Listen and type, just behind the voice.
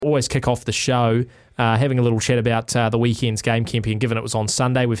always kick off the show having a little chat about the weekend's game, Kempy, and given it was on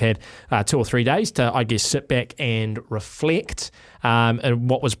Sunday, we've had 2 or 3 days to, I guess, sit back and reflect and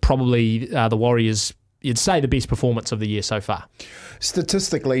what was probably the Warriors, you'd say, the best performance of the year so far.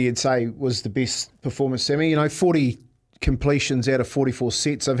 Statistically, you'd say was the best performance, Sammy. 40 completions out of 44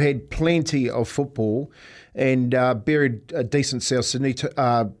 sets. I've had plenty of football and buried a decent South Sydney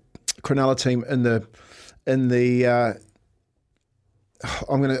Cronulla team in the.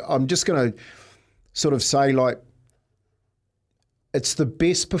 I'm just gonna sort of say, like, it's the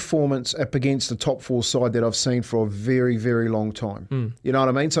best performance up against the top 4 side that I've seen for a very, very long time. You know what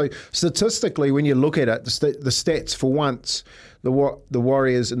I mean? So statistically, when you look at it, the stats for once, the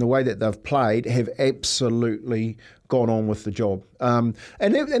Warriors and the way that they've played have absolutely gone on with the job. And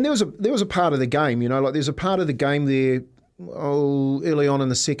there was a part of the game, like there's a part of the game there early on in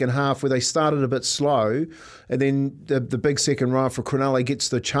the second half where they started a bit slow, and then the big second row for Cronulla gets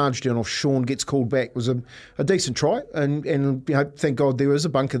the charge down off Sean, gets called back. It was a decent try, and thank God there was a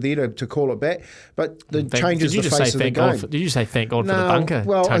bunker there to call it back. But the changes the face of the game. Did you say thank God for the bunker?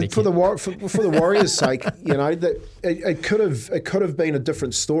 Well, Tony for the Warriors' sake, that it could have been a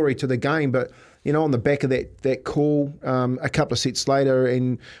different story to the game, but. On the back of that call, a couple of sets later,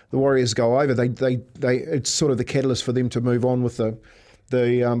 and the Warriors go over. It's sort of the catalyst for them to move on with the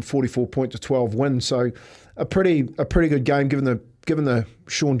 44-12 win. So a pretty good game given the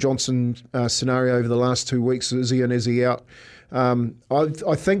Sean Johnson scenario over the last 2 weeks. Is he in? Is he out?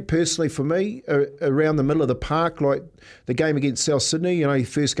 I think personally for me, around the middle of the park, like the game against South Sydney,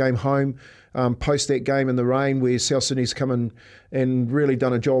 first game home. Post that game in the rain where South Sydney's come in and really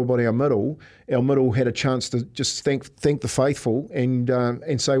done a job on our middle had a chance to just thank the faithful and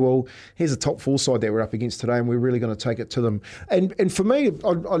say, well, here's a top 4 side that we're up against today, and we're really going to take it to them. And for me, I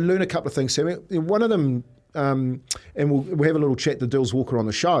learned a couple of things, Sammy. One of them, and we'll have a little chat to Dills Walker on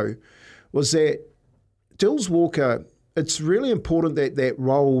the show, was that Dills Walker, it's really important that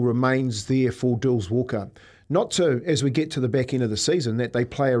role remains there for Dills Walker. Not to, as we get to the back end of the season, that they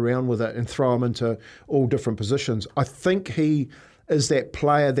play around with it and throw him into all different positions. I think he is that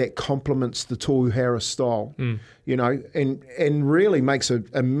player that complements the Tohu Harris style, and really makes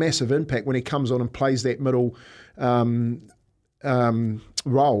a massive impact when he comes on and plays that middle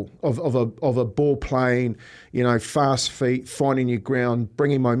role of a ball playing, fast feet, finding your ground,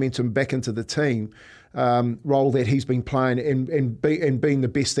 bringing momentum back into the team. Role that he's been playing and being the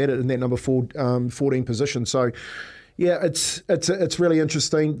best at it in that number 14 position. So, yeah, it's really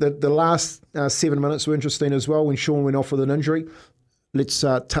interesting. The last 7 minutes were interesting as well when Sean went off with an injury. Let's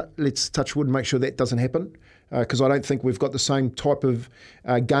touch wood and make sure that doesn't happen, because I don't think we've got the same type of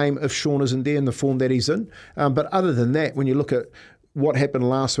game if Sean isn't there in the form that he's in. But other than that, when you look at what happened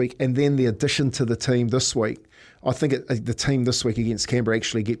last week and then the addition to the team this week, I think the team this week against Canberra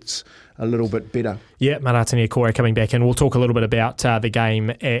actually gets a little bit better. Yeah, Maratini Akora coming back in. We'll talk a little bit about the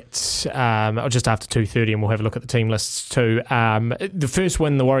game at just after 2:30, and we'll have a look at the team lists too. The first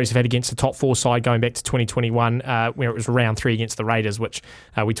win the Warriors have had against the top 4 side going back to 2021, where it was round 3 against the Raiders, which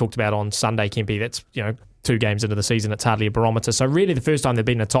we talked about on Sunday, Kempy. That's 2 games into the season, it's hardly a barometer. So really the first time they've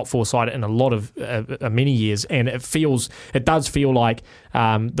been a top 4 side in a lot of many years, and it does feel like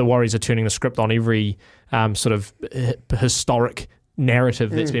the Warriors are turning the script on every sort of historic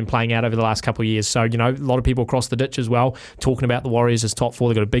narrative that's been playing out over the last couple of years. So, a lot of people across the ditch as well talking about the Warriors as top 4.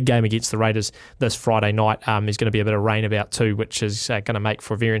 They've got a big game against the Raiders this Friday night. There's going to be a bit of rain about too, which is going to make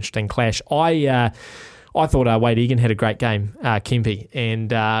for a very interesting clash. I thought Wade Egan had a great game, Kempy,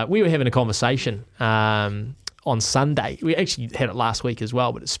 and we were having a conversation on Sunday. We actually had it last week as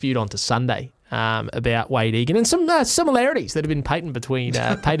well, but it spewed onto Sunday about Wade Egan and some similarities that have been painted between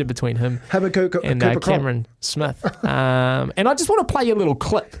him and Cameron Smith. And I just want to play you a little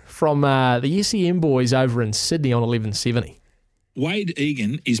clip from the SEM boys over in Sydney on 1170. Wade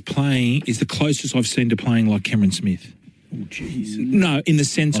Egan is the closest I've seen to playing like Cameron Smith. Oh, jeez. No, in the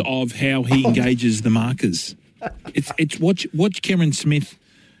sense of how he engages the markers. It's watch Cameron Smith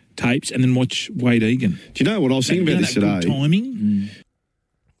tapes and then watch Wade Egan. Do you know what I was thinking about this today? Timing.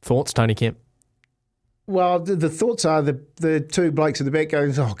 Thoughts, Tony Kemp? Well, the thoughts are the 2 blokes at the back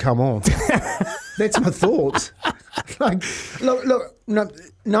going, oh, come on. That's my thoughts.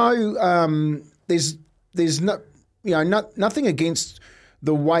 There's nothing against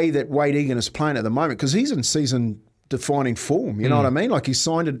the way that Wade Egan is playing at the moment, because he's in season-defining form. You know what I mean? Like, he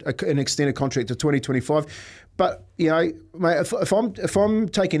signed an extended contract to 2025. But mate, if I'm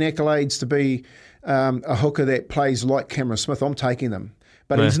taking accolades to be a hooker that plays like Cameron Smith, I'm taking them.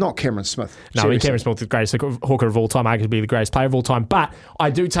 but he's not Cameron Smith. No, I mean, Cameron Smith is the greatest hooker of all time, arguably the greatest player of all time. But I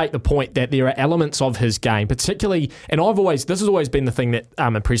do take the point that there are elements of his game, particularly, and this has always been the thing that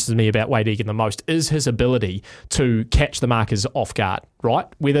impresses me about Wade Egan the most, is his ability to catch the markers off guard, right?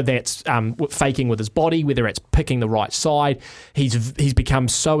 Whether that's faking with his body, whether it's picking the right side. He's become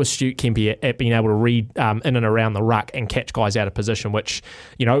so astute, Kempy, at being able to read in and around the ruck and catch guys out of position, which,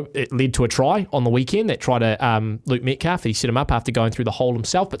 it led to a try on the weekend that tried to Luke Metcalf. He set him up after going through the hole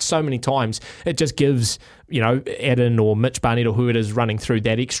himself, but so many times it just gives Eden or Mitch Barnett or who it is running through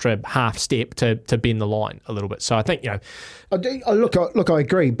that extra half step to bend the line a little bit. So I think Look, I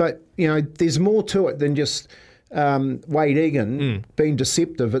agree, but there's more to it than just Wade Egan being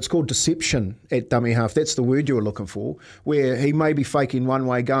deceptive. It's called deception at dummy half. That's the word you were looking for, where he may be faking one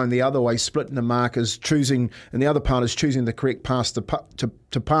way, going the other way, splitting the markers, and the other part is choosing the correct pass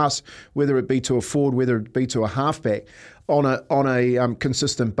to pass, whether it be to a forward, whether it be to a halfback, on a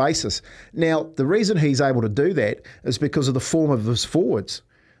consistent basis. Now, the reason he's able to do that is because of the form of his forwards.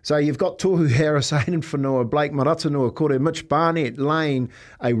 So you've got Tohu Harris, Aiden Whanua, Blake Maratunua, Kore, Mitch Barnett laying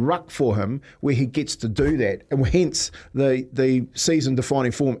a ruck for him where he gets to do that. And hence the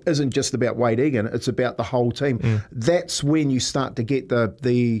season-defining form isn't just about Wade Egan, it's about the whole team. That's when you start to get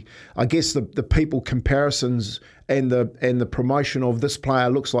the people comparisons and the promotion of this player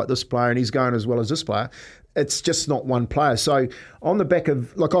looks like this player and he's going as well as this player. It's just not one player. So on the back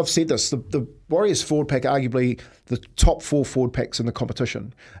of, like I've said this, the Warriors forward pack are arguably the top 4 forward packs in the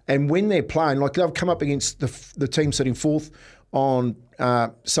competition. And when they're playing, like they've come up against the team sitting fourth on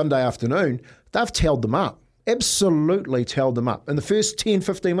Sunday afternoon, they've tailed them up. Absolutely tailed them up. In the first 10,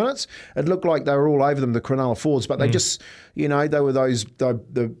 15 minutes, it looked like they were all over them, the Cronulla forwards, but they just, they were those,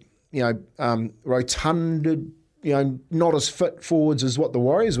 rotunded, not as fit forwards as what the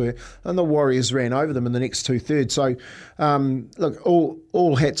Warriors were, and the Warriors ran over them in the next 2/3. So, look,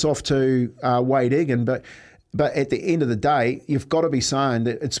 all hats off to Wade Egan, but at the end of the day, you've got to be saying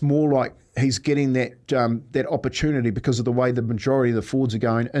that it's more like he's getting that opportunity because of the way the majority of the forwards are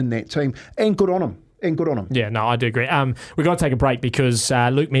going in that team, and good on him. Yeah, no, I do agree. We've got to take a break because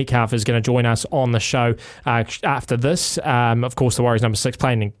Luke Metcalf is going to join us on the show after this. Of course, the Warriors number 6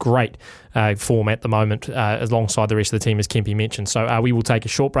 playing in great form at the moment alongside the rest of the team, as Kempy mentioned. So we will take a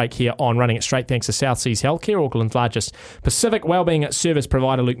short break here on Running It Straight thanks to South Seas Healthcare, Auckland's largest Pacific wellbeing service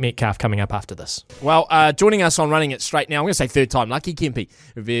provider. Luke Metcalf coming up after this. Well, joining us on Running It Straight now, I'm going to say third time lucky, Kempy.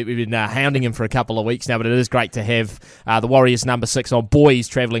 We've been hounding him for a couple of weeks now, but it is great to have the Warriors number 6 on. Boy, he's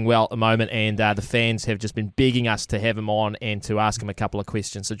travelling well at the moment, and the fans have just been begging us to have him on and to ask him a couple of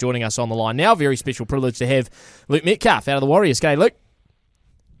questions. So joining us on the line now, very special privilege to have Luke Metcalf out of the Warriors. G'day, Luke.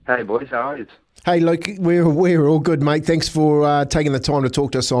 Hey, boys. How are you? Hey, Luke. We're all good, mate. Thanks for taking the time to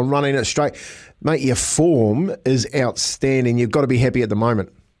talk to us on Running It Straight. Mate, your form is outstanding. You've got to be happy at the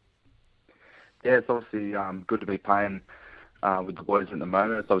moment. Yeah, it's obviously good to be playing with the boys at the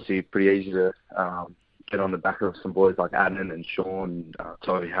moment. It's obviously pretty easy to get on the back of some boys like Adnan and Sean,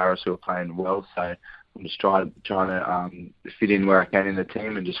 Toby Harris, who are playing well. So I'm just trying to fit in where I can in the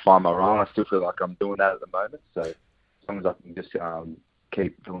team and just find my role. I still feel like I'm doing that at the moment. So as long as I can just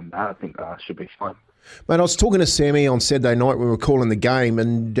keep doing that, I think I should be fine. Mate, I was talking to Sammy on Saturday night when we were calling the game,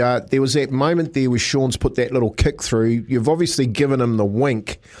 and there was that moment there where Sean's put that little kick through. You've obviously given him the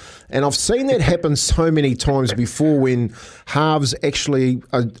wink. And I've seen that happen so many times before when halves actually,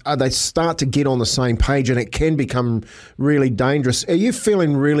 they start to get on the same page and it can become really dangerous. Are you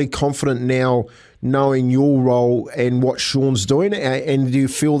feeling really confident now knowing your role and what Sean's doing? And do you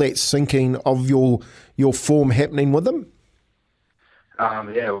feel that sinking of your form happening with them?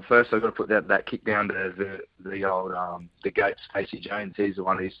 Well, first I've got to put that kick down to the old the GOAT, Stacey Jones. He's the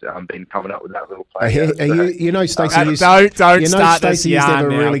one who's been coming up with that little play. Stacey used start this to have a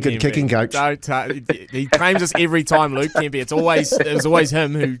now, really good Kempy. kicking coach. He claims us every time, Luke Kempy. It was always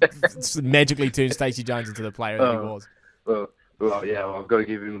him who magically turned Stacey Jones into the player that he was. Well, I've got to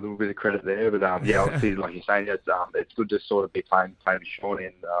give him a little bit of credit there. But obviously, like you're saying, it's good to sort of be playing with Sean,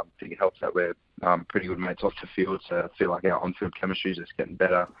 and I think it helps that we're pretty good mates off the field. So I feel like our on-field chemistry is just getting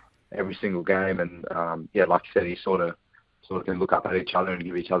better every single game. And like you said, he sort of can look up at each other and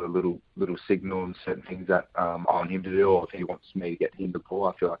give each other little signals and certain things that I want him to do, or if he wants me to get him the ball.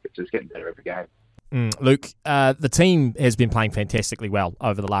 I feel like it's just getting better every game. Luke, the team has been playing fantastically well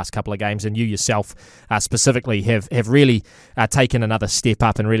over the last couple of games, and you yourself specifically have really taken another step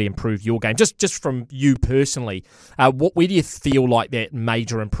up and really improved your game. Just from you personally, where do you feel like that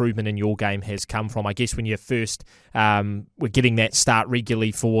major improvement in your game has come from? I guess when you first were getting that start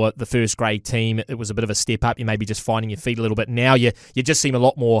regularly for the first grade team, it was a bit of a step up. You may be just finding your feet a little bit. Now you just seem a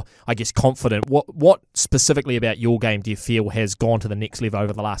lot more, I guess, confident. What specifically about your game do you feel has gone to the next level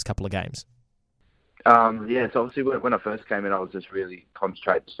over the last couple of games? So obviously when I first came in, I was just really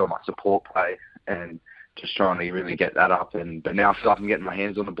concentrated just on my support play and just trying to really get that up. But now I feel like I'm getting my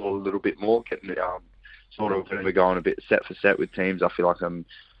hands on the ball a little bit more, getting sort of when we're going a bit set for set with teams. I feel like I'm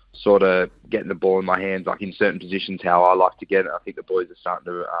sort of getting the ball in my hands, like in certain positions, how I like to get it. I think the boys are starting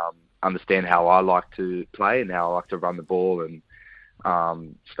to understand how I like to play and how I like to run the ball and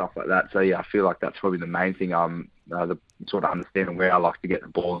stuff like that. So yeah, I feel like that's probably the main thing. The sort of understanding where I like to get the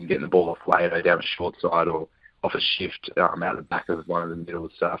ball and getting the ball off Lado down a short side or off a shift out the back of one of the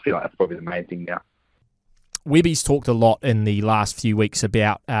middles. So I feel like that's probably the main thing now. Webby's talked a lot in the last few weeks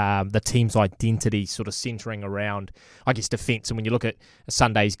about the team's identity sort of centering around, I guess, defence. And when you look at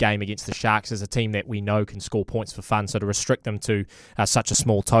Sunday's game against the Sharks as a team that we know can score points for fun, so to restrict them to such a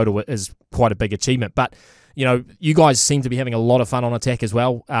small total is quite a big achievement. But you know, you guys seem to be having a lot of fun on attack as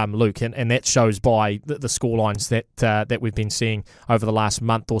well, Luke, and that shows by the scorelines that we've been seeing over the last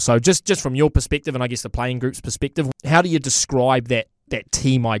month or so. Just from your perspective, and I guess the playing group's perspective, how do you describe that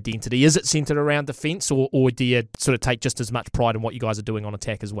team identity? Is it centred around defence, or do you sort of take just as much pride in what you guys are doing on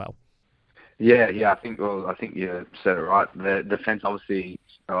attack as well? Yeah. I think you said it right. The defence, obviously,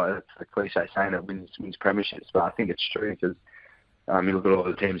 it's a cliche saying it wins premierships, but I think it's true because you look at all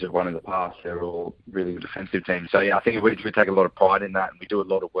the teams that won in the past; they're all really good defensive teams. So yeah, I think we take a lot of pride in that, and we do a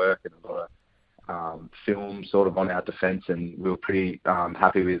lot of work and a lot of film sort of on our defence, and we were pretty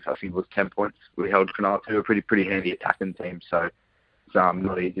happy with. I think it was 10 points we held Cronulla to. A pretty handy attacking team, so it's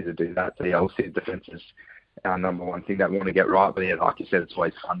not easy to do that. So yeah, obviously the defence is our number one thing that we want to get right. But yeah, like you said, it's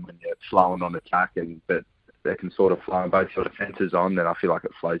always fun when you're flowing on attack, but they can sort of flow on both your defences on. Then I feel like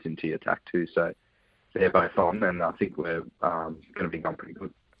it flows into your attack too. So they're both on, and I think we're going to be going pretty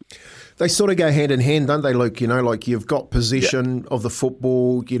good. They sort of go hand in hand, don't they, Luke? You know, like you've got possession of the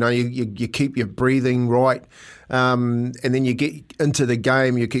football, you know, you keep your breathing right, and then you get into the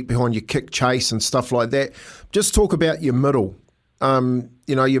game, you keep behind your kick chase and stuff like that. Just talk about your middle. You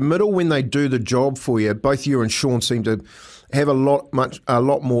know, your middle, when they do the job for you, both you and Sean seem to have a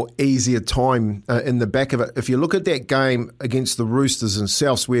lot more easier time in the back of it. If you look at that game against the Roosters and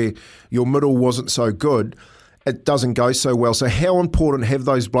Souths where your middle wasn't so good, it doesn't go so well. So how important have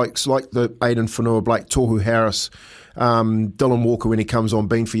those blokes like the Aiden Whenua, Blake Tohu Harris, Dylan Walker when he comes on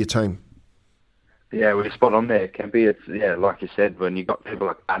been for your team? Yeah, we're spot on there, Kempy. It's like you said, when you got people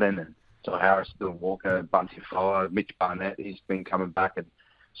like Aiden and Joe Harris, Dylan Walker, Bunty Fowler, Mitch Barnett, he's been coming back, and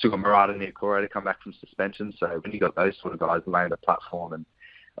still got Murata Niokore to come back from suspension. So when you got those sort of guys laying the platform and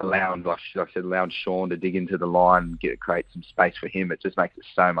allowing Sean to dig into the line and create some space for him, it just makes it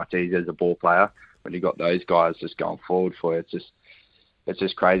so much easier as a ball player. When you got those guys just going forward for you, it's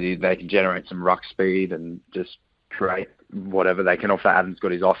just crazy. They can generate some ruck speed and just create whatever they can. Off that, Adam's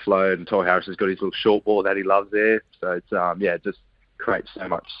got his offload, and Toy Harris has got his little short ball that he loves there. So it's it just creates so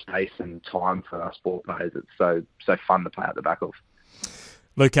much space and time for us ball players. It's so fun to play at the back of.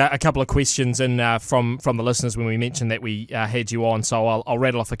 Luke, a couple of questions in from the listeners when we mentioned that we had you on, so I'll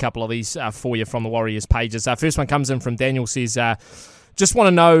rattle off a couple of these for you from the Warriors pages. First one comes in from Daniel, says, just want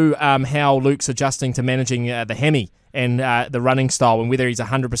to know how Luke's adjusting to managing the hammy and the running style, and whether he's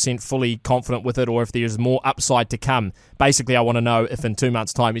 100% fully confident with it or if there's more upside to come. Basically, I want to know if in 2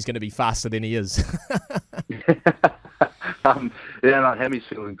 months' time he's going to be faster than he is. Hammy's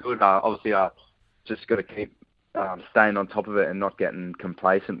feeling good. Obviously, I just got to keep staying on top of it and not getting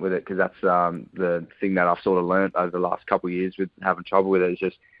complacent with it, because that's the thing that I've sort of learnt over the last couple of years with having trouble with it. Is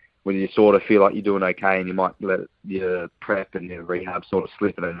just when you sort of feel like you're doing okay and you might let your prep and your rehab sort of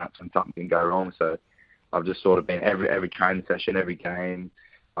slip, and that's when something can go wrong. So I've just sort of been every training session, every game,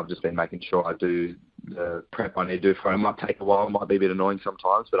 I've just been making sure I do the prep I need to do for it. It might take a while, it might be a bit annoying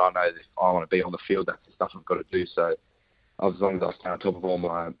sometimes, but I know that if I want to be on the field, that's the stuff I've got to do. So as long as I stay on top of all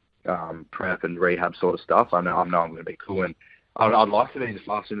my prep and rehab sort of stuff, I know I'm going to be cool. And I'd like to be just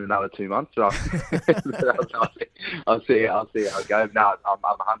lasting another 2 months. So I'll see how it goes. No, I'm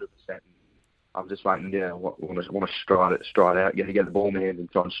 100%. I'm just waiting. Yeah, want to stride out. Get the ball in my hand and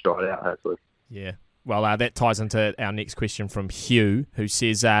try and stride out. Hopefully. Yeah. Well, that ties into our next question from Hugh, who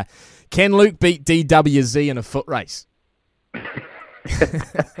says, "Can Luke beat DWZ in a foot race?"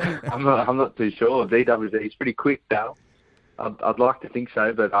 I'm not too sure. DWZ is pretty quick, though. I'd like to think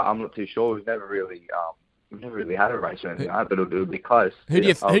so, but I'm not too sure. We've never really had a race or anything like that, but it'll be close. Who do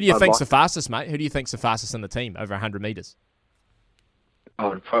you think's the fastest, mate? Who do you think's the fastest in the team over 100 metres? I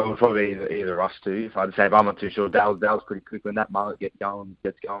would probably either us two. If I'd say, if I'm not too sure, Dale's pretty quick when that mullet gets going.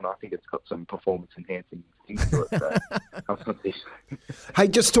 I think it's got some performance enhancing things to it. So I'm not too sure. Hey,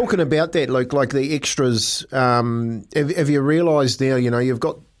 just talking about that, Luke, like the extras, have you realised now, you've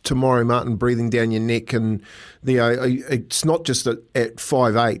got Tomorrow Martin breathing down your neck, and it's not just at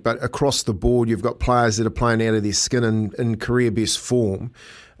 5'8", but across the board you've got players that are playing out of their skin in career best form.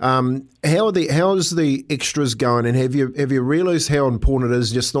 How's the extras going, and have you realised how important it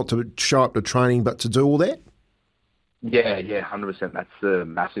is just not to show up to training but to do all that? Yeah, 100%. That's the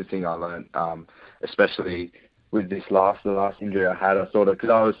massive thing I learned, especially with the last injury I had. Because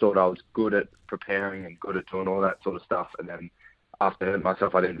I always thought I was good at preparing and good at doing all that sort of stuff, and then after I hurt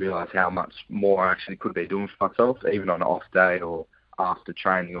myself, I didn't realise how much more I actually could be doing for myself, even on an off day or after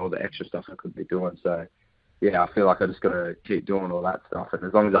training, all the extra stuff I could be doing. So, yeah, I feel like I just got to keep doing all that stuff. And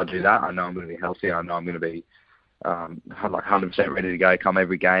as long as I do that, I know I'm going to be healthy. I know I'm going to be like 100% ready to go come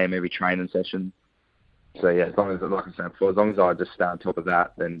every game, every training session. So, yeah, as long as, like I said before, as long as I just stay on top of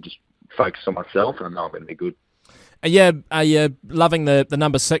that, then just focus on myself, I know I'm going to be good. Are you loving the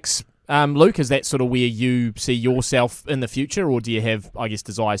number 6? Luke, is that sort of where you see yourself in the future, or do you have, I guess,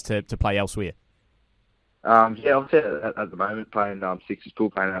 desires to play elsewhere? Yeah, obviously at the moment playing 6 is cool,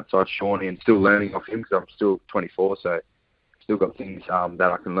 playing outside Shawnee and still learning off him because I'm still 24, so still got things that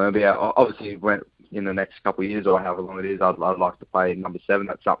I can learn. But yeah, obviously when in the next couple of years or however long it is, I'd like to play number 7.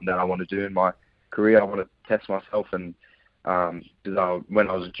 That's something that I want to do in my career. I want to test myself, and when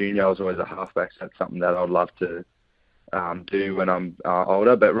I was a junior, I was always a halfback, so that's something that I'd love to do when I'm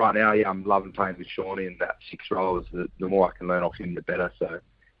older. But right now, yeah, I'm loving playing with Shawnee, and that 6 role, the more I can learn off him, the better. So,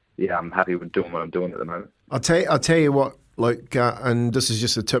 yeah, I'm happy with doing what I'm doing at the moment. I'll tell you what, Luke, and this is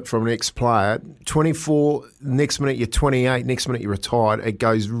just a tip from an ex-player, 24, next minute you're 28, next minute you're retired. It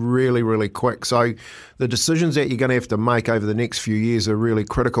goes really, really quick. So the decisions that you're going to have to make over the next few years are really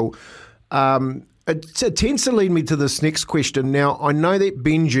critical. It tends to lead me to this next question. Now, I know that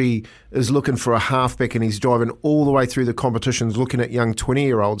Benji is looking for a halfback and he's driving all the way through the competitions looking at young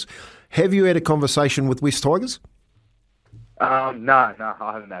 20-year-olds. Have you had a conversation with West Tigers? No,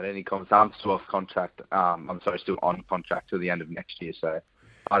 I haven't had any conversation. I'm still off contract. Still on contract till the end of next year. So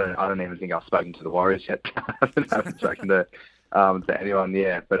I don't even think I've spoken to the Warriors yet. I haven't spoken to anyone.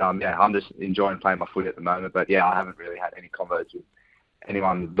 Yeah, but I'm just enjoying playing my footy at the moment. But yeah, I haven't really had any conversations with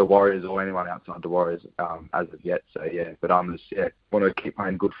anyone, the Warriors or anyone outside the Warriors as of yet. So yeah, but I'm just want to keep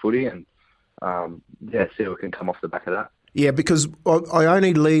playing good footy and see what can come off the back of that. Yeah, because I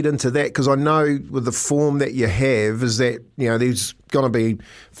only lead into that because I know with the form that you have is that, there's going to be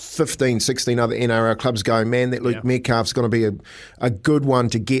 15, 16 other NRL clubs going, man, that Luke Metcalf's going to be a good one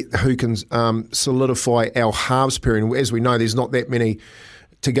to get who can solidify our halves pairing. As we know, there's not that many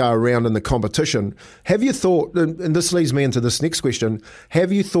to go around in the competition. Have you thought, and this leads me into this next question,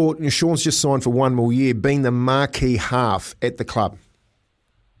 have you thought, Sean's just signed for 1 more year, being the marquee half at the club?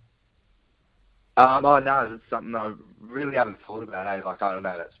 No, it's something I really haven't thought about. Like, I don't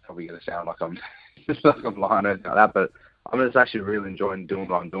know, that's probably going to sound like I'm lying or anything like that, but I'm just actually really enjoying doing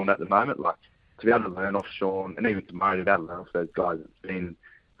what I'm doing at the moment. Like, to be able to learn off Sean, and even tomorrow, to be able to learn off those guys, it's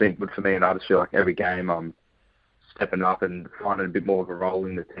been good for me, and I just feel like every game I'm stepping up and finding a bit more of a role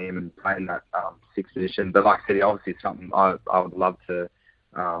in the team and playing that 6th position. But like I said, obviously it's something I would love to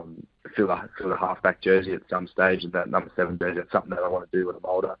fill the halfback jersey at some stage, and that number 7 jersey. It's something that I want to do when I'm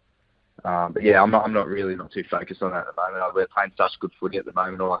older. But yeah, I'm not too focused on that at the moment. We're playing such good footy at the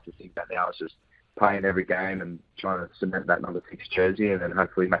moment. All I can think about now is just playing every game and trying to cement that number 6 jersey and then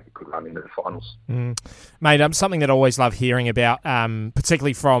hopefully make a good run into the finals. Mate, something that I always love hearing about,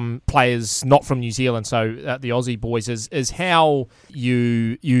 particularly from players not from New Zealand, so the Aussie boys, is how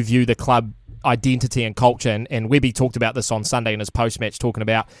you view the club identity and culture, and Webby talked about this on Sunday in his post-match, talking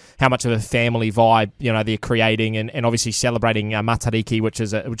about how much of a family vibe they're creating, and obviously celebrating Matariki, which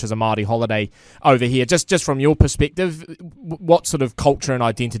is a Māori holiday over here. Just from your perspective, what sort of culture and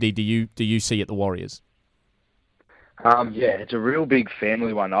identity do you see at the Warriors? It's a real big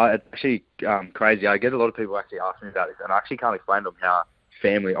family one. It's actually crazy. I get a lot of people actually asking me about this, and I actually can't explain to them how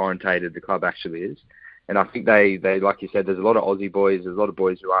family orientated the club actually is. And I think they like you said, there's a lot of Aussie boys, there's a lot of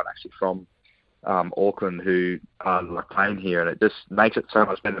boys who aren't actually from Auckland who are playing here, and it just makes it so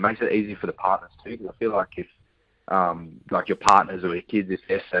much better. It makes it easy for the partners too, because I feel like if your partners or your kids, if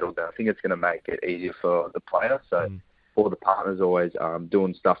they're settled, then I think it's going to make it easier for the player. So all the partners are always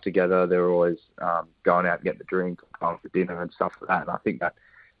doing stuff together. They're always going out and getting a drink, going for dinner and stuff like that. And I think that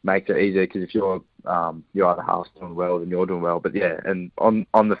makes it easier because if your other half's doing well, then you're doing well. But yeah, and on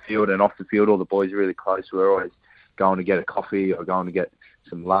the field and off the field, all the boys are really close. We're always going to get a coffee or going to get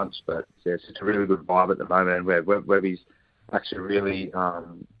some lunch. But yeah, it's just a really good vibe at the moment. And Webby's actually really,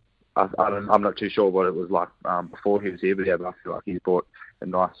 I'm not too sure what it was like before he was here, but yeah, but I feel like he's brought a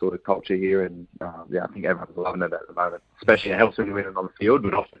nice sort of culture here, and I think everyone's loving it at the moment. Especially it helps when you're winning on the field,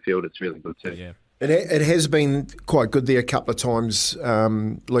 but off the field it's really good too. Yeah. It has been quite good there a couple of times,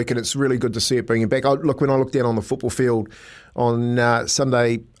 Luke, and it's really good to see it bringing back. When I looked down on the football field on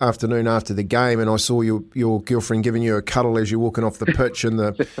Sunday afternoon after the game, and I saw your girlfriend giving you a cuddle as you're walking off the pitch, and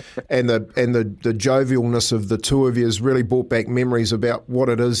the jovialness of the two of you has really brought back memories about what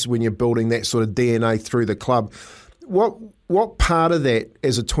it is when you're building that sort of DNA through the club. What part of that,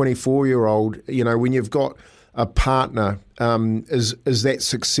 as a 24-year-old, when you've got a partner, is that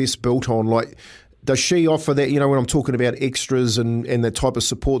success built on? Like, does she offer that, when I'm talking about extras and the type of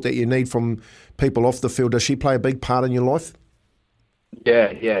support that you need from people off the field, does she play a big part in your life?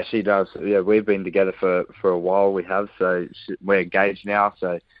 Yeah, she does. Yeah, we've been together for a while, we have, so we're engaged now,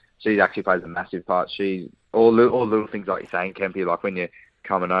 so she actually plays a massive part. All little things like you're saying, Kempy, like when you're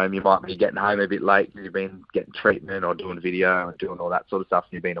coming home, you might be getting home a bit late because you've been getting treatment or doing video and doing all that sort of stuff,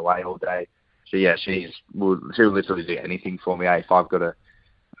 and you've been away all day. So yeah, she'll literally do anything for me. If I've got to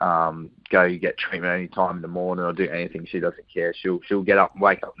go get treatment any time in the morning or do anything, she doesn't care. She'll get up and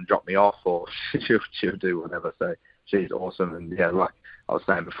wake up and drop me off, or she'll do whatever. So she's awesome, and yeah, like I was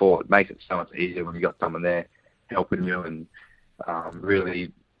saying before, it makes it so much easier when you got someone there helping you, and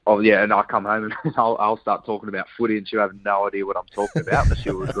really. Oh yeah, and I come home and I'll start talking about footy, and she'll have no idea what I'm talking about, but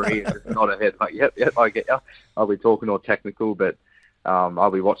she'll agree and just nod her head like, yep, I get you. I'll be talking all technical, but I'll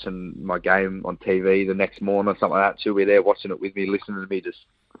be watching my game on TV the next morning or something like that. She'll be there watching it with me, listening to me just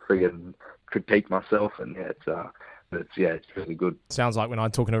friggin' critique myself, and it's really good. Sounds like when I'm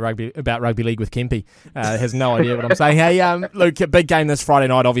talking about rugby league with Kempy, has no idea what I'm saying. Hey, Luke, a big game this Friday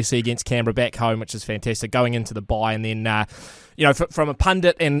night, obviously against Canberra back home, which is fantastic. Going into the bye, and then from a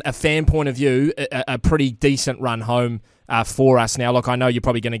pundit and a fan point of view, a pretty decent run home for us. Now, look, I know you're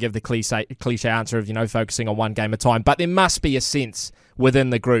probably going to give the cliche answer of focusing on one game at a time, but there must be a sense within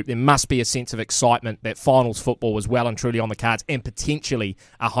the group. There must be a sense of excitement that finals football is well and truly on the cards, and potentially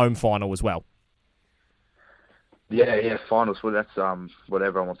a home final as well. Yeah, finals. Well, that's what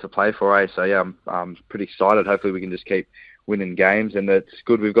everyone wants to play for, eh? So yeah, I'm pretty excited. Hopefully, we can just keep winning games, and it's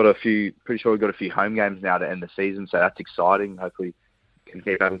good. We've got pretty sure we've got a few home games now to end the season, so that's exciting. Hopefully, we can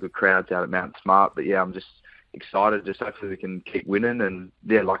keep having good crowds out at Mount Smart. But yeah, I'm just excited. Just hopefully we can keep winning, and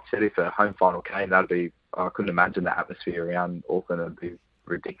yeah, like I said, if a home final came, I couldn't imagine the atmosphere around Auckland. It'd be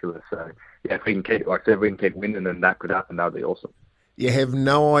ridiculous. So yeah, if we can keep, like I said, we can keep winning, and that could happen. That'd be awesome. You have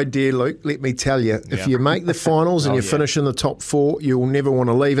no idea, Luke. Let me tell you, if you make the finals and you finish in the top four, you'll never want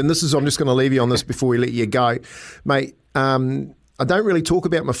to leave. And I'm just going to leave you on this before we let you go. Mate, I don't really talk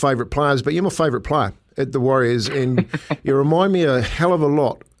about my favourite players, but you're my favourite player at the Warriors. And you remind me a hell of a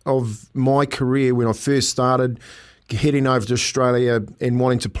lot of my career when I first started heading over to Australia and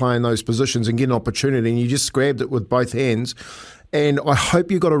wanting to play in those positions and get an opportunity. And you just grabbed it with both hands. And I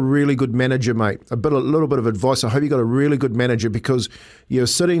hope you got a really good manager, mate. A little bit of advice. I hope you got a really good manager, because you're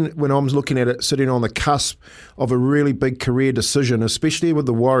sitting, when I'm looking at it, sitting on the cusp of a really big career decision, especially with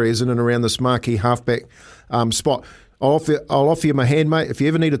the Warriors in and around this marquee halfback spot. I'll offer you my hand, mate. If you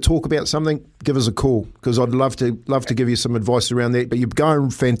ever need to talk about something, give us a call, because I'd love to give you some advice around that. But you're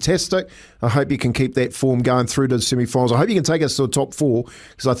going fantastic. I hope you can keep that form going through to the semi-finals. I hope you can take us to the top four,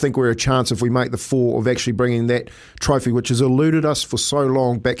 because I think we're a chance, if we make the four, of actually bringing that trophy, which has eluded us for so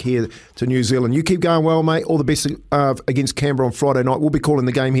long, back here to New Zealand. You keep going well, mate. All the best against Canberra on Friday night. We'll be calling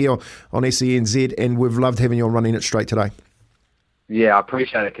the game here on SENZ, and we've loved having you on Running It Straight today. Yeah, I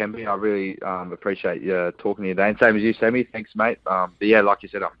appreciate it, Kempy. I really appreciate you talking to you today. And same as you, Sammy. Thanks, mate. But yeah, like you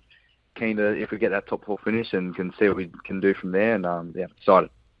said, I'm keen to, if we get that top four finish, and can see what we can do from there. And yeah, excited.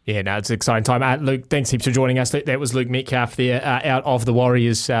 Yeah, no, it's an exciting time. Luke, thanks heaps for joining us. That was Luke Metcalf there, out of the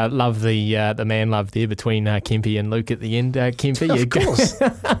Warriors. Love the man love there between Kempy and Luke at the end. Kempy, of course.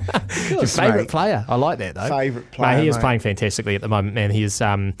 Your favourite player. I like that, though. Favourite player, he is playing fantastically at the moment, man. He is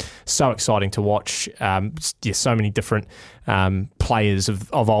so exciting to watch. So many different players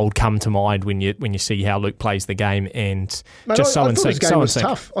of old come to mind when you see how Luke plays the game, and mate, just so in sync.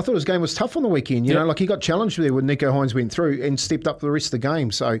 Tough. I thought his game was tough on the weekend. You know, like he got challenged there when Nico Hines went through and stepped up the rest of the game.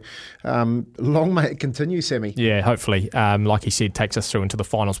 So long may it continue, Sammy. Yeah, hopefully. Like he said, takes us through into the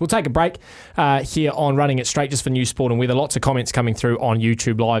finals. We'll take a break here on Running It Straight, just for news, sport and weather. Lots of comments coming through on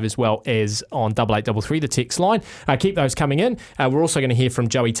YouTube Live as well as on 8833, the text line. Keep those coming in. We're also going to hear from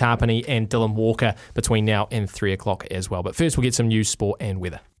Joey Tarpany and Dylan Walker between now and 3 o'clock as well. But first, we'll get some news, sport and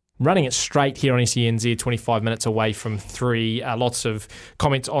weather. running it straight here on SENZ, 25 minutes away from 3. Lots of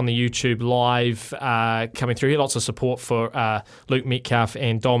comments on the YouTube live coming through here. Lots of support for Luke Metcalf,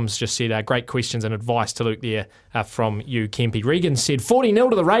 and Dom's just said great questions and advice to Luke there from you, Kempy. Regan said 40-0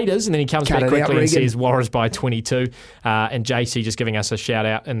 to the Raiders, and then he comes back quickly and says Warriors by 22. And JC just giving us a shout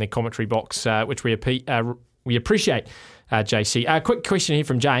out in the commentary box, which we appreciate. JC. A quick question here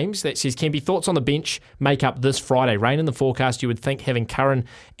from James that says, Kempy, thoughts on the bench make up this Friday? Rain in the forecast, you would think having Curran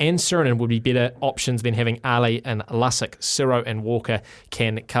and Sirinen would be better options than having Ali and Lussick. Ciro and Walker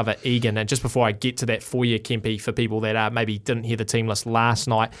can cover Egan. And just before I get to that for you, Kempy, for people that maybe didn't hear the team list last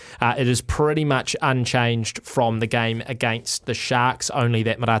night, it is pretty much unchanged from the game against the Sharks, only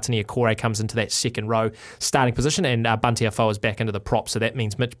that Maratini Akore comes into that second row starting position, and Bunty Afoa is back into the prop, so that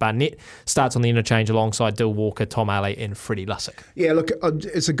means Mitch Barnett starts on the interchange alongside Dill Walker, Tom Ali and Freddie Lussick. Yeah, look,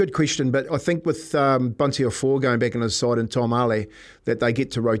 it's a good question, but I think with Bunty Afoa going back on his side and Tom Ali, that they get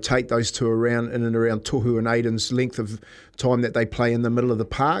to rotate those two around in and around Tohu and Aiden's length of time that they play in the middle of the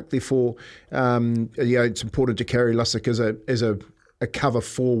park. Therefore, it's important to carry Lussick as a cover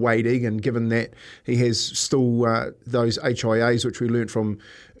for Wade Egan, given that he has still those HIAs, which we learnt from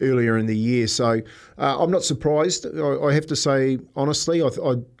earlier in the year. So I'm not surprised. I have to say, honestly,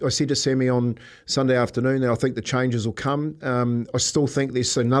 I said to Sammy on Sunday afternoon that I think the changes will come. I still think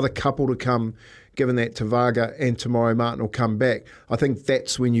there's another couple to come, given that Tavaga and Tomorrow Martin will come back. I think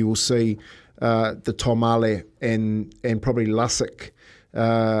that's when you will see the Tom Ale and probably Lussick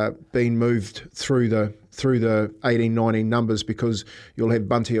being moved through the 18-19 numbers, because you'll have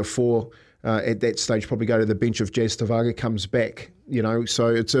Bunty Afoa at that stage probably go to the bench if Jazz Tavaga comes back.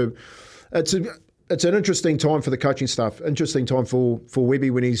 So it's an interesting time for the coaching staff, interesting time for Webby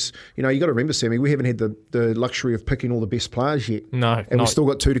when he's, you got to remember, Sammy, we haven't had the luxury of picking all the best players yet. No. And we've still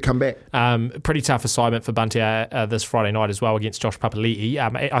got 2 to come back. Pretty tough assignment for Bunty this Friday night as well against Josh Papali'i.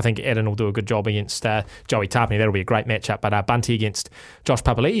 I think Adam will do a good job against Joey Tarpany. That'll be a great matchup. But Bunty against Josh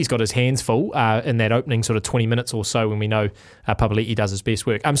Papali'i, he's got his hands full in that opening sort of 20 minutes or so when we know Papali'i does his best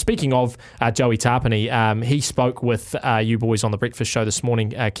work. Speaking of Joey Tarpany, he spoke with you boys on the breakfast show this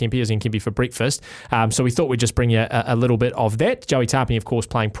morning, Kempy, as in Kempy for breakfast. So we thought we'd just bring you a little bit of that. Joey Tarpany, of course,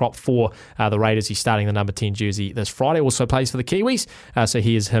 playing prop for the Raiders. He's starting the number 10 jersey this Friday. Also plays for the Kiwis. So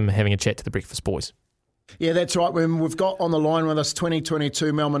here's him having a chat to the breakfast boys. Yeah, that's right. We've got on the line with us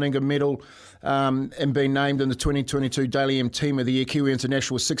 2022 Mal Meninga medal and been named in the 2022 Daily M Team of the Year. Kiwi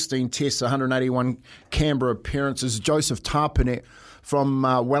International with 16 tests, 181 Canberra appearances. Joseph Tarpany from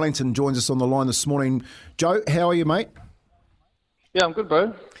Wellington joins us on the line this morning. Joe, how are you, mate? Yeah, I'm good,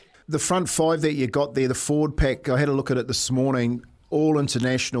 bro. The front 5 that you got there, the forward pack, I had a look at it this morning, all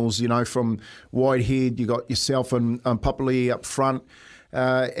internationals, from Whitehead, you got yourself and Papali'i up front,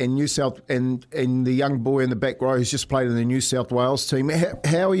 and New South, and the young boy in the back row who's just played in the New South Wales team.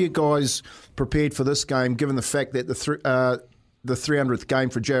 How are you guys prepared for this game, given the fact that the 300th game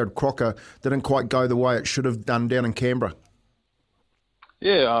for Jared Crocker didn't quite go the way it should have done down in Canberra?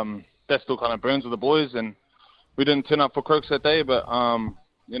 Yeah, that still kind of burns with the boys, and we didn't turn up for Croaks that day, but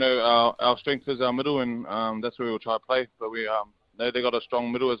our strength is our middle, and that's where we'll try to play. But they got a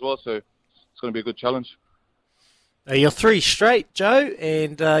strong middle as well, so it's going to be a good challenge. You're 3 straight, Joe,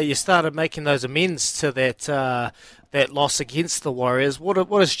 and you started making those amends to that loss against the Warriors. What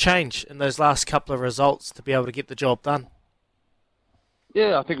has changed in those last couple of results to be able to get the job done?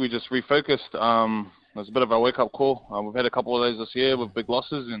 Yeah, I think we just refocused. It was a bit of a wake-up call. We've had a couple of those this year with big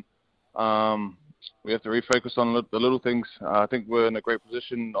losses, and we have to refocus on the little things. I think we're in a great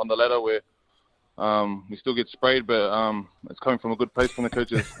position on the ladder where we still get sprayed, but it's coming from a good place from the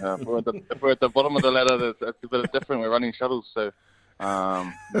coaches. If we're at the bottom of the ladder, that's a bit different. We're running shuttles, so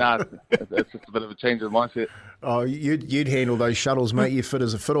it's just a bit of a change of mindset. Oh, you'd handle those shuttles, mate. You're fit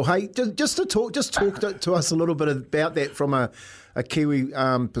as a fiddle. Hey, just talk to us a little bit about that from a Kiwi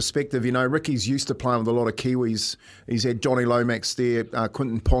perspective. Ricky's used to playing with a lot of Kiwis. He's had Johnny Lomax there,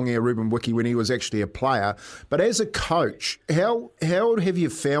 Quinton Ponga, Ruben Wiki when he was actually a player. But as a coach, how have you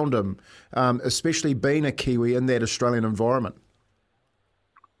found him, especially being a Kiwi in that Australian environment?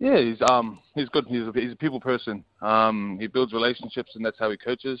 Yeah, he's good. He's a people person. He builds relationships, and that's how he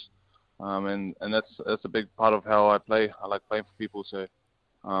coaches. And that's a big part of how I play. I like playing for people. So,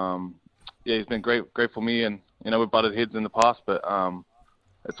 he's been great for me. And we butted heads in the past, but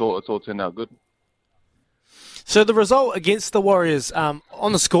it's all turned out good. So the result against the Warriors,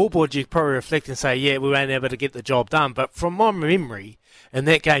 on the scoreboard, you probably reflect and say, yeah, we weren't able to get the job done. But from my memory, in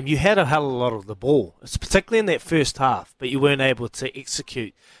that game, you had a hell of a lot of the ball. It's particularly in that first half, but you weren't able to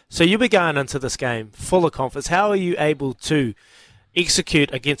execute. So you were going into this game full of confidence. How are you able to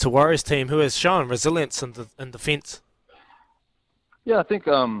execute against a Warriors team who has shown resilience in defence? Yeah, I think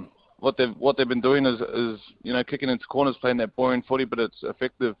what they've been doing is kicking into corners, playing that boring footy, but it's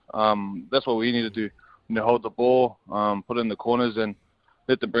effective. That's what we need to do. Hold the ball, put it in the corners, and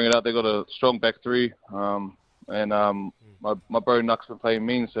let them bring it out. They got a strong back three, and my bro Nuck's been playing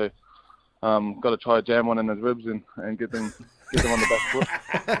mean, so got to try a jam one in his ribs and get them on the back foot.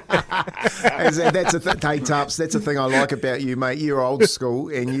 That's the thing I like about you, mate. You're old school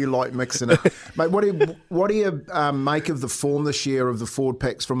and you like mixing it, mate. What do you make of the form this year of the forward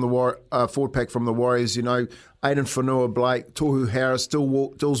pack from the Warriors? Aiden Whanua-Blake, Tohu Harris,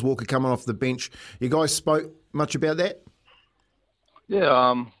 Dills Walker coming off the bench. You guys spoke much about that? Yeah,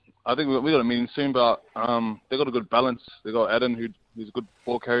 I think we got a meeting soon, but they got a good balance. They got Aiden, who's a good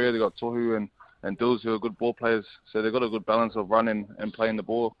ball carrier. They got Tohu and Dills, who are good ball players. So they got a good balance of running and playing the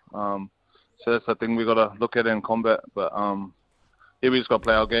ball. So that's the thing we got to look at in combat. But we just got to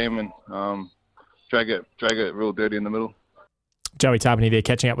play our game and drag it real dirty in the middle. Joey Tarpany there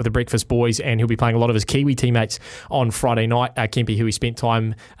catching up with the Breakfast Boys, and he'll be playing a lot of his Kiwi teammates on Friday night. Kempe, who he spent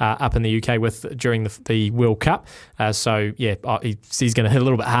time up in the UK with during the World Cup. He's going to hit a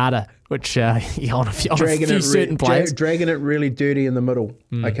little bit harder, which on a few certain players. Dragging it really dirty in the middle.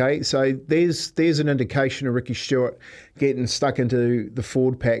 Okay, so there's an indication of Ricky Stewart getting stuck into the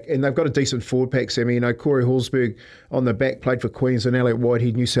forward pack, and they've got a decent forward pack, Sammy. Corey Horsburgh on the back played for Queensland, Elliot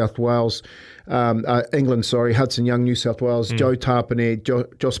Whitehead, New South Wales, England, Hudson Young, New South Wales, Joe Tarpany,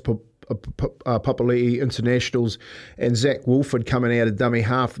 Josh Papali'i, internationals, and Zach Wolford coming out of dummy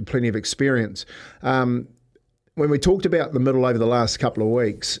half with plenty of experience. When we talked about the middle over the last couple of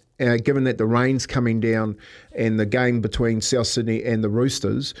weeks, given that the rain's coming down and the game between South Sydney and the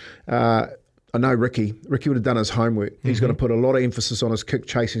Roosters, I know Ricky would have done his homework. He's going to put a lot of emphasis on his kick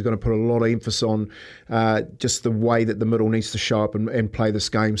chase. He's going to put a lot of emphasis on just the way that the middle needs to show up and play this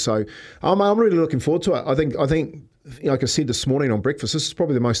game. So I'm really looking forward to it. I think, like I said this morning on breakfast, this is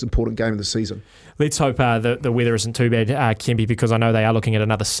probably the most important game of the season. Let's hope the weather isn't too bad, Kempe, because I know they are looking at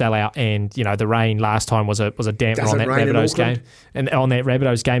another sellout, and the rain last time was a damper on that Rabbitohs game. And on that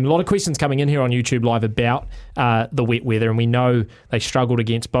Rabbitohs game, a lot of questions coming in here on YouTube Live about the wet weather, and we know they struggled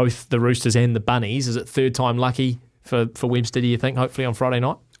against both the Roosters and the Bunnies. Is it third time lucky for Webster, do you think, hopefully on Friday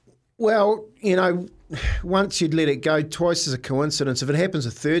night? Well, once you'd let it go, twice is a coincidence. If it happens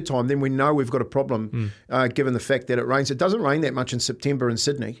a third time, then we know we've got a problem, given the fact that it rains. It doesn't rain that much in September in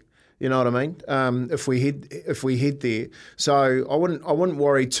Sydney. You know what I mean? If we head there, so I wouldn't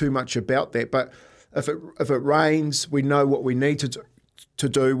worry too much about that. But if it rains, we know what we need to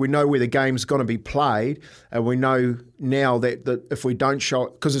do. We know where the game's going to be played, and we know now that if we don't show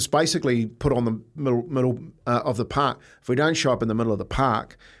up, because it's basically put on the middle of the park. If we don't show up in the middle of the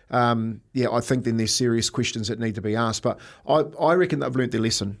park, I think then there's serious questions that need to be asked. But I reckon they've learnt their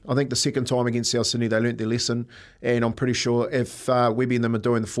lesson. I think the second time against South Sydney, they learnt their lesson, and I'm pretty sure if Webby and them are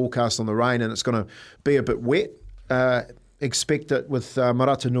doing the forecast on the rain and it's going to be a bit wet, expect it with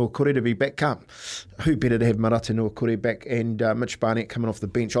Marata Nuakure to be back up. Who better to have Marata Nuakure back and Mitch Barnett coming off the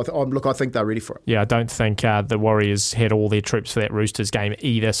bench? I think they're ready for it. Yeah, I don't think the Warriors had all their troops for that Roosters game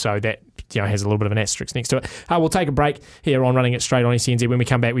either, so that has a little bit of an asterisk next to it. We'll take a break here on Running It Straight on SCNZ. When we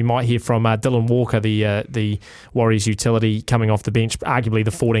come back, we might hear from Dylan Walker, the Warriors utility, coming off the bench, arguably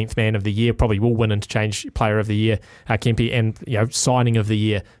the 14th man of the year, probably will win Interchange Player of the Year, Kempe, and signing of the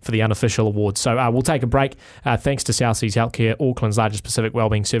year for the unofficial award. So we'll take a break. Thanks to South Seas Healthcare, Auckland's largest Pacific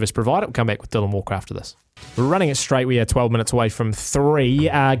wellbeing service provider. We'll come back with Dylan Walker after this. We're running it straight. We are 12 minutes away from 3.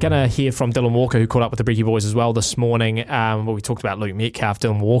 Going to hear from Dylan Walker, who caught up with the Breaky Boys as well this morning. We talked about Luke Metcalf,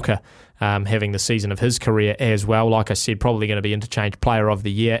 Dylan Walker having the season of his career as well. Like I said, probably going to be Interchange Player of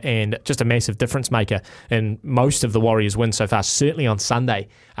the Year and just a massive difference maker in most of the Warriors' wins so far, certainly on Sunday.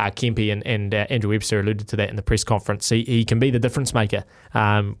 Kempe and Andrew Webster alluded to that in the press conference. He can be the difference maker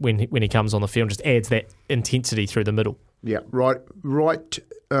when he comes on the field, just adds that intensity through the middle. Yeah, right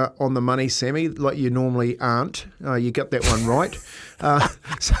on the money, Sammy, like you normally aren't. You got that one right.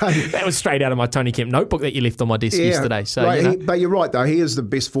 So that was straight out of my Tony Kemp notebook that you left on my desk yesterday. So, but you're right, though. He is the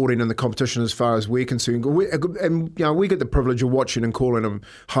best 14 in the competition as far as we're concerned. We get the privilege of watching and calling him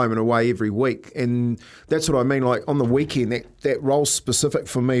home and away every week. And that's what I mean. Like on the weekend, that role specific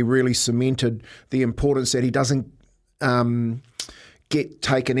for me really cemented the importance that he doesn't get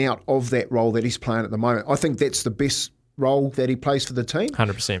taken out of that role that he's playing at the moment. I think that's the best role that he plays for the team.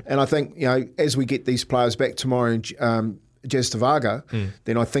 100%. And I think, as we get these players back tomorrow and Jazz Tavaga,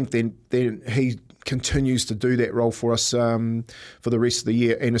 then I think then he continues to do that role for us for the rest of the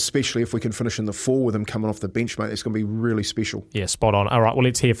year, and especially if we can finish in the 4 with him coming off the bench, mate, it's going to be really special. Yeah, spot on. All right, well,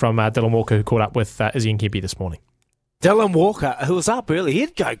 let's hear from Dylan Walker, who caught up with Izzy and Kempe this morning. Dylan Walker, who was up early,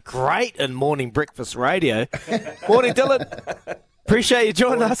 he'd go great in morning breakfast radio. Morning, Dylan. Appreciate you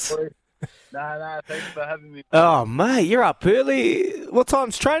joining us. No, thanks for having me. Oh, mate, you're up early. What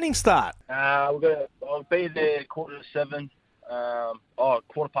time's training start? I'll be there 6:45.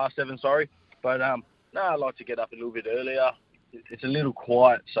 7:15, sorry. But I like to get up a little bit earlier. It's a little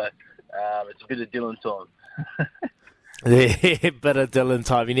quiet, so it's a bit of Dylan time. Yeah, bit of Dylan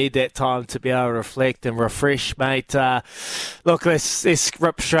time. You need that time to be able to reflect and refresh, mate. Look, let's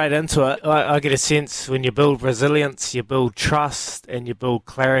rip straight into it. I get a sense when you build resilience, you build trust, and you build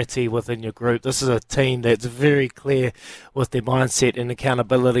clarity within your group. This is a team that's very clear with their mindset and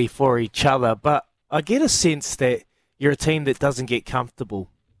accountability for each other. But I get a sense that you're a team that doesn't get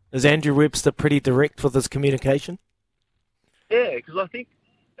comfortable. Is Andrew Webster pretty direct with his communication? Yeah, because I think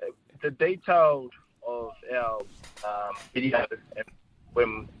the detail of our video and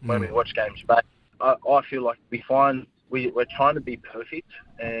when we watch games back, I feel like we're trying to be perfect,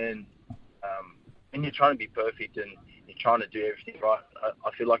 and when you're trying to be perfect and you're trying to do everything right,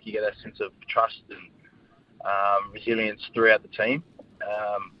 I feel like you get a sense of trust and resilience throughout the team.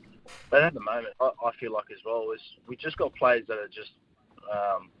 But at the moment, I feel like as well is we just got players that are just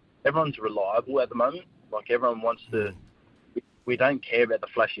everyone's reliable at the moment. Like everyone wants to. We don't care about the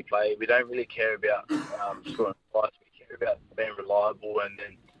flashy play. We don't really care about scoring points. We care about being reliable and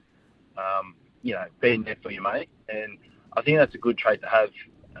then, being there for your mate. And I think that's a good trait to have.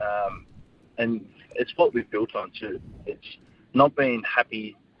 And it's what we've built on too. It's not being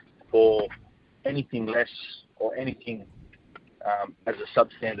happy for anything less or anything as a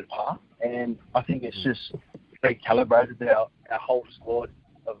substandard part. And I think it's just recalibrated our whole squad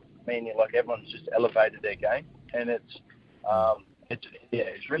of meaning like everyone's just elevated their game. And it's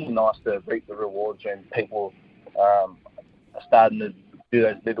really nice to reap the rewards when people are starting to do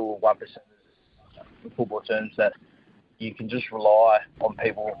those little 1% in football terms that you can just rely on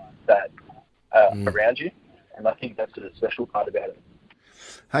people that are around you, and I think that's the special part about it.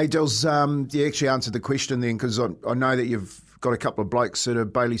 Hey, Dils, you actually answered the question then, because I know that you've got a couple of blokes that are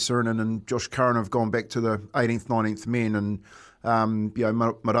Bailey Sirinen and Josh Curran have gone back to the 18th, 19th men, and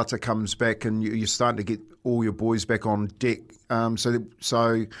Marata comes back, and you're starting to get all your boys back on deck.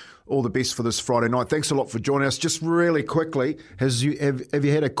 So all the best for this Friday night. Thanks a lot for joining us. Just really quickly, have you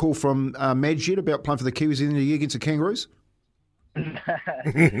had a call from Madge yet about playing for the Kiwis in the year against the Kangaroos?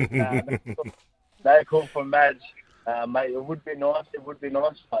 No call from Madge. Mate, it would be nice,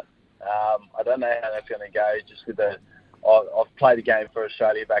 but I don't know how that's going to go. Just with I've played a game for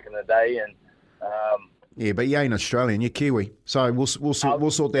Australia back in the day, and yeah, but you ain't Australian, you're Kiwi, so we'll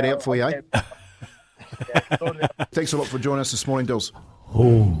sort that out for you. Thanks a lot for joining us this morning, Dils.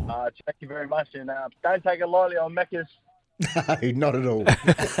 Thank you very much, and don't take it lightly on Macca's. Not at all.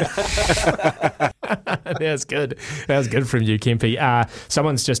 That was good. That was good from you, Kempy.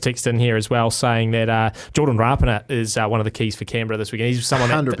 Someone's just texted in here as well saying that Jordan Rapana is one of the keys for Canberra this weekend. He's someone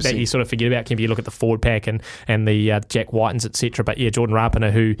that you sort of forget about, Kempy. You look at the forward pack and the Jack Whitens, etc. But yeah, Jordan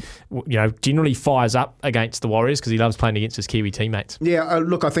Rapana, who generally fires up against the Warriors because he loves playing against his Kiwi teammates. Yeah,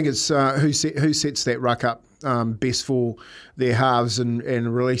 look, I think it's who sets that ruck up best for their halves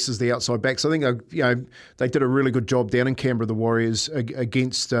and releases the outside backs. I think they did a really good job down in Canberra, the Warriors,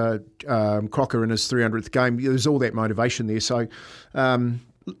 against Crocker in his 300th game. There's all that motivation there. So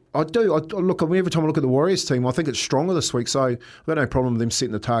look, every time I look at the Warriors team, I think it's stronger this week. So I've got no problem with them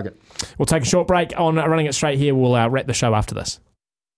setting the target. We'll take a short break on Running It Straight here. We'll wrap the show after this.